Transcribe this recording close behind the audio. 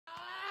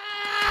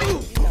Y'all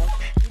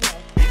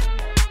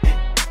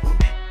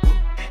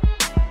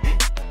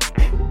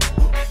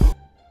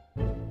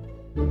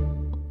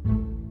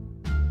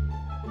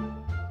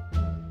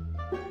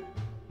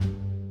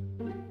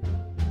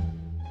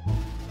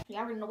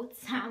already know what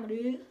time it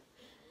is.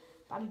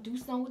 About to do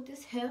something with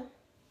this hair.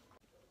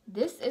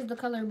 This is the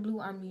color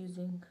blue I'm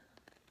using.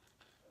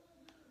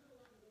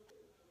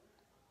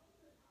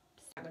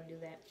 I'm gonna do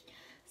that.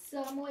 So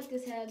I'm gonna wet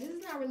this hair. This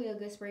is not really a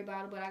good spray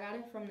bottle, but I got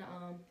it from the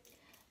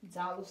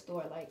dollar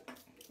store like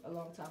a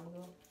long time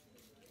ago.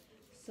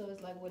 So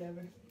it's like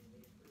whatever.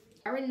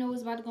 I already know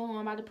what's about to go on.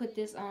 I'm about to put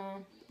this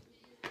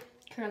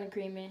curling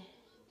cream in.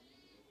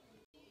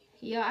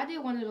 Yeah, I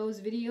did one of those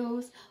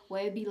videos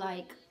where it'd be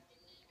like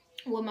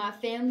what my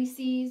family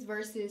sees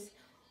versus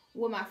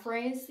what my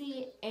friends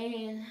see,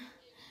 and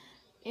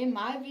in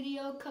my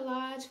video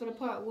collage for the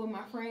part where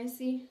my friends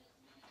see,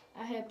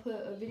 I had put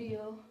a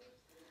video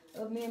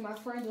of me and my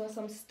friend doing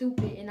something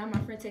stupid, and now my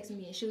friend texted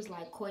me and she was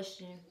like,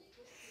 question.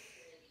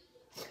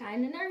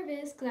 Kind of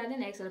nervous because I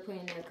didn't ask her to put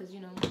in there because, you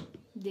know,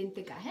 didn't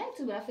think I had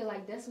to, but I feel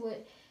like that's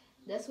what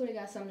it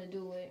got something to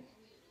do with.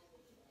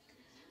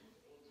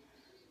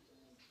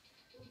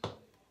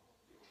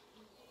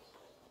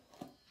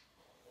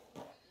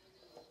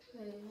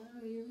 Hey, how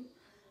are you?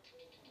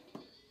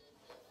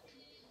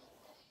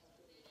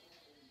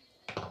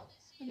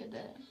 Look at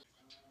that.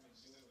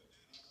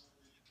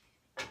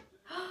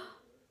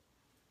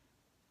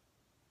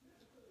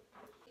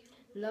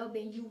 Love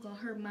and you gon'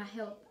 hurt my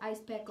health.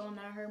 Ice pack on,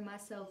 I hurt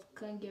myself.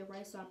 Couldn't get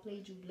right, so I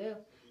played you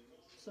left.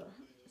 So,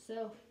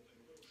 self,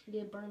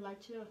 get burned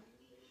like chill.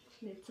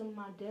 Get to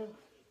my death.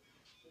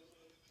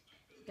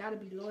 Gotta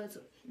be loyal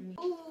to me.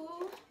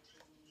 Ooh.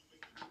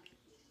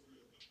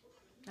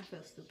 I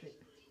felt stupid.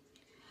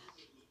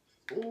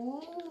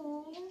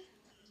 Ooh.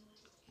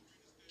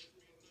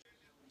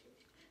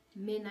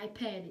 Midnight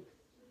Patty.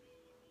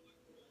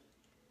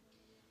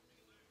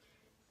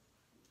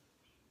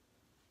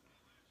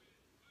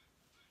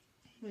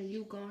 When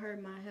you gon'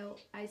 hurt my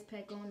health, ice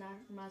pack on, I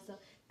hurt myself.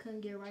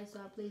 Couldn't get right, so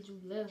I played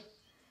you left.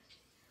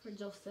 Hurt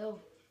yourself,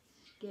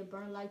 get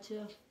burned like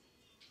chill.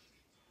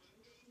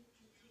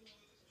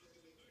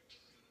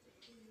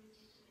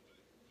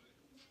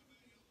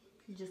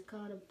 Just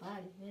caught a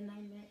body,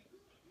 midnight met.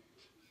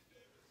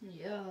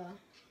 Yeah.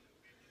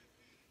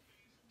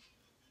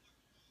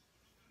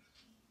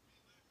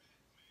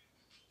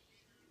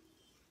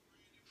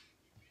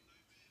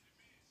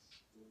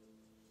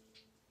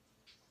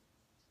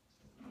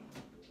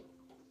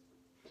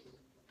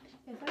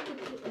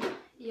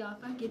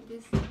 If I get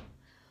this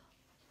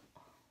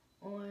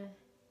on,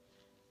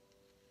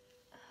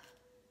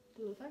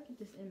 dude, if I get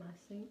this in my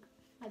sink,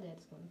 my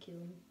dad's gonna kill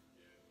me.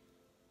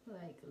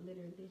 Like,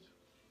 literally.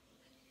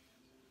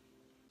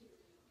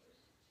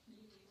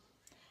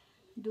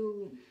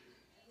 Dude,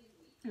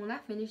 when I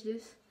finish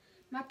this,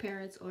 my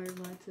parents are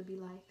going to be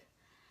like,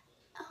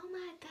 oh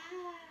my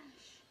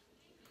gosh.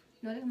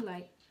 No, they're gonna be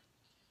like,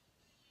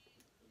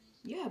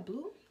 yeah,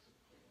 blue?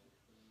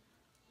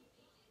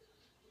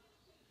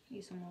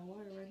 Need some more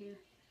water right here.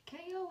 KO,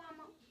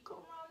 I'ma go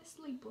around and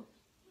sleeper.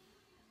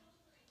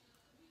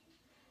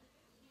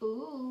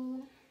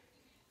 Ooh.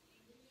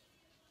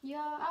 Yeah,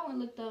 I went and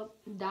looked up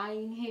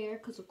dyeing hair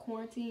because of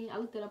quarantine. I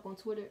looked it up on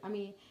Twitter.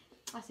 I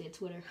said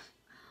Twitter.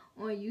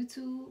 On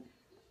YouTube.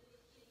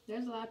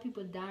 There's a lot of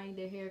people dyeing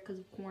their hair because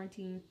of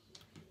quarantine.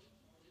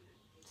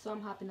 So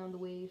I'm hopping on the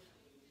wave.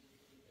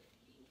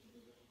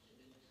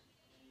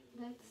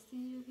 Let's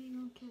see if he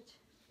gonna catch.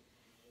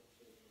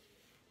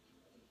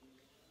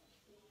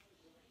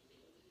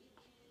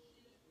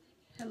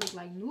 That look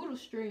like noodle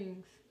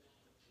strings.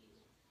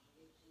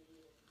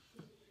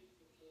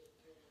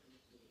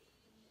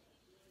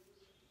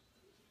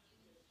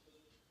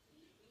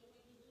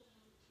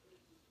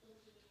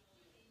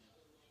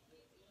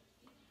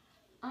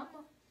 I'm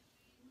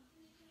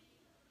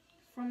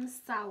from the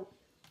South.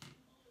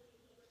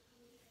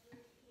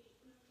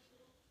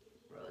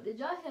 Bro, did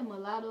y'all hear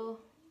Mulatto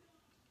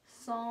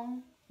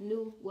song? Her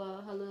new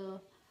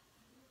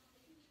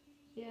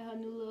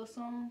little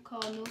song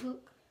called No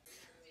Hook.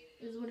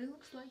 Is what it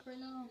looks like right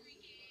now.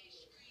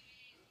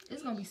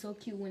 It's gonna be so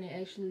cute when it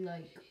actually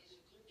like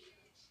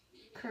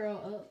curl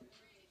up.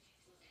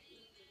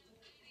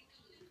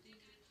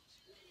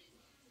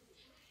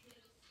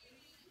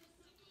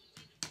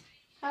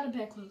 How the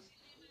back close?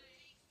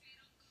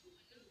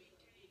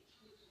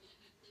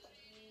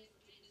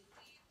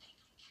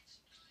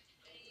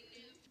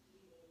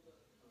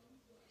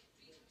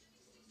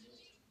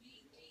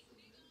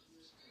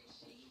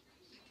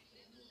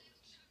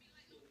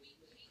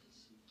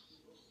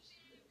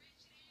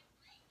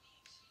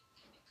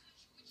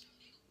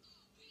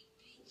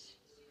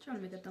 Trying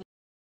to make a thumb.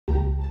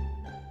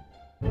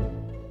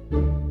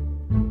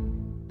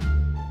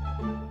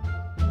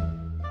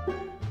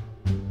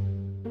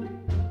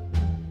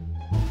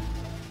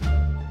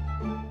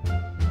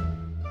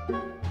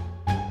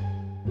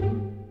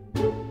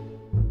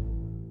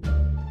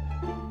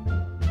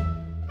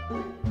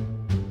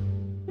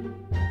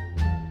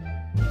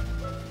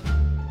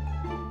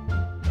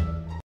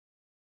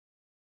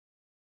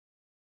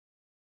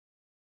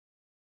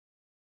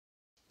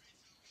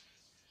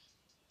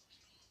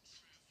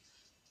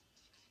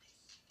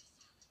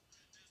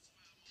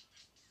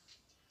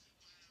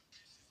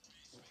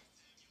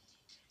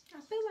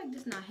 like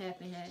this not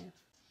half and half.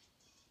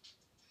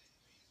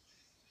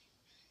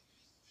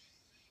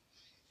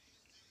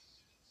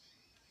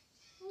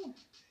 Ooh.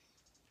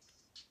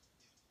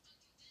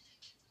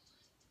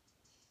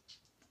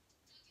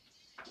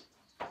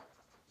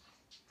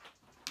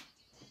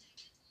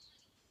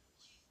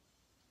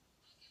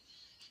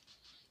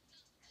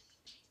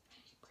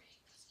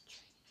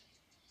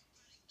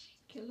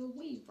 Killer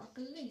weave, rock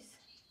a lace.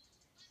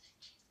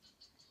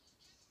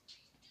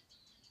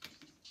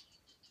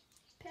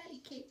 Patty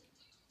cake.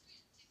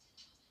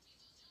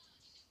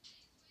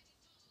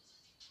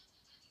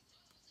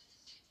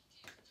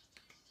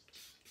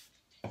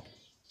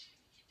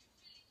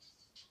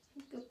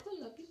 You can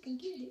pull up, you can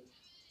get it.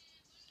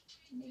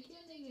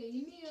 Nigga,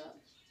 eat me up.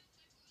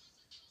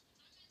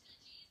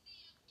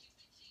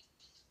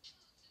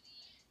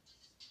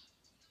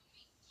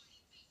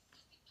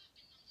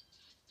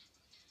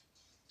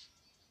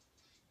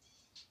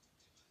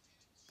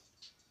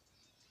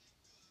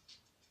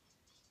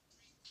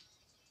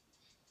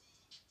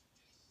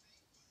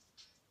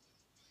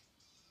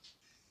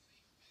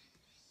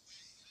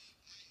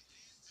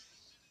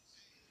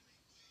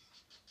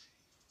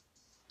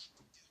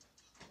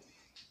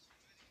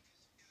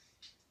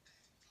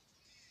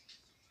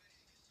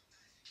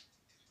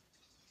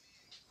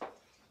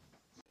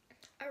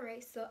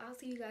 Alright, so I'll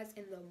see you guys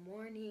in the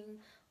morning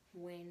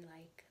when,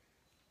 like,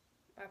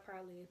 I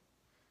probably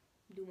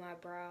do my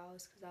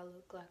brows because I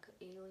look like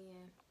an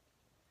alien.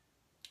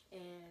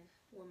 And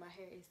when my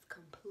hair is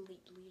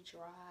completely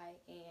dry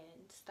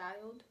and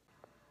styled.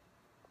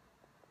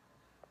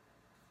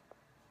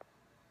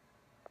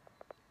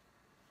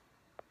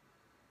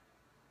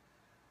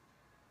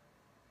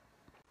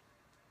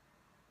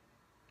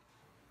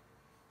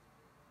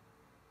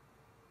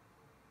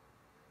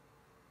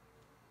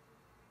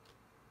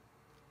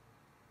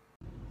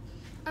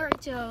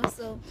 Alright, y'all,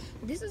 so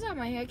this is how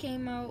my hair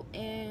came out,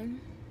 and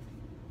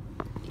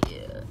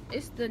yeah,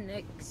 it's the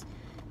next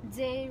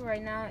day.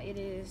 Right now it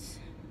is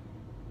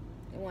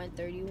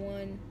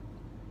 1:31.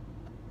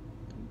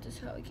 This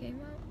is how it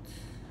came out.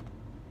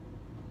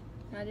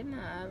 I did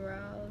my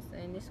eyebrows,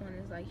 and this one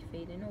is like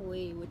fading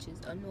away, which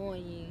is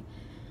annoying,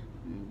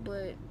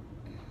 but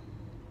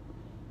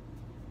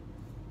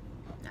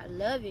I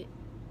love it.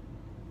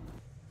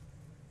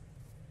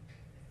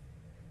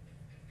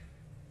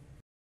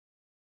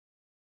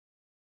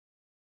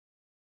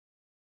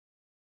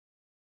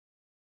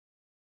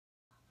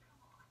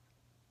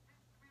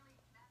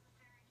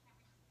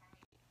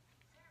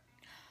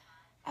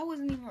 I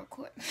wasn't even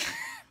recording.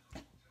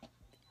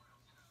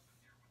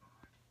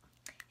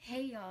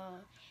 Hey y'all,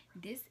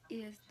 this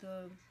is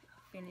the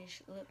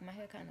finished look. My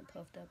hair kind of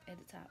puffed up at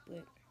the top,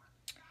 but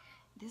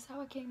this is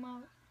how it came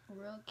out.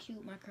 Real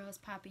cute. My curls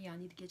popping. Y'all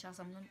need to get y'all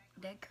some of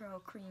that curl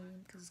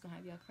cream because it's gonna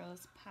have your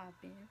curls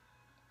popping.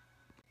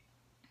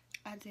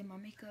 I did my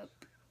makeup.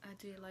 I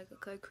did like a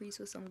cut crease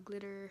with some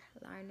glitter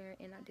liner,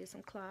 and I did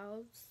some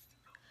clouds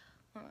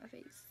on my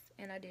face,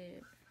 and I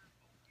did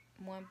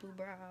one blue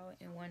brow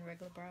and one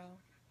regular brow.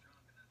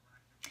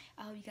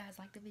 I hope you guys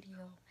liked the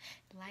video.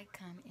 Like,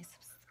 comment, and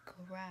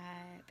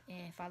subscribe,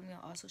 and follow me on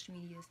all social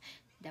medias.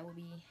 That will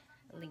be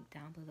linked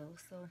down below.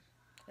 So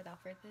without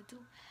further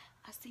ado,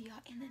 I'll see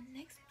y'all in the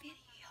next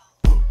video.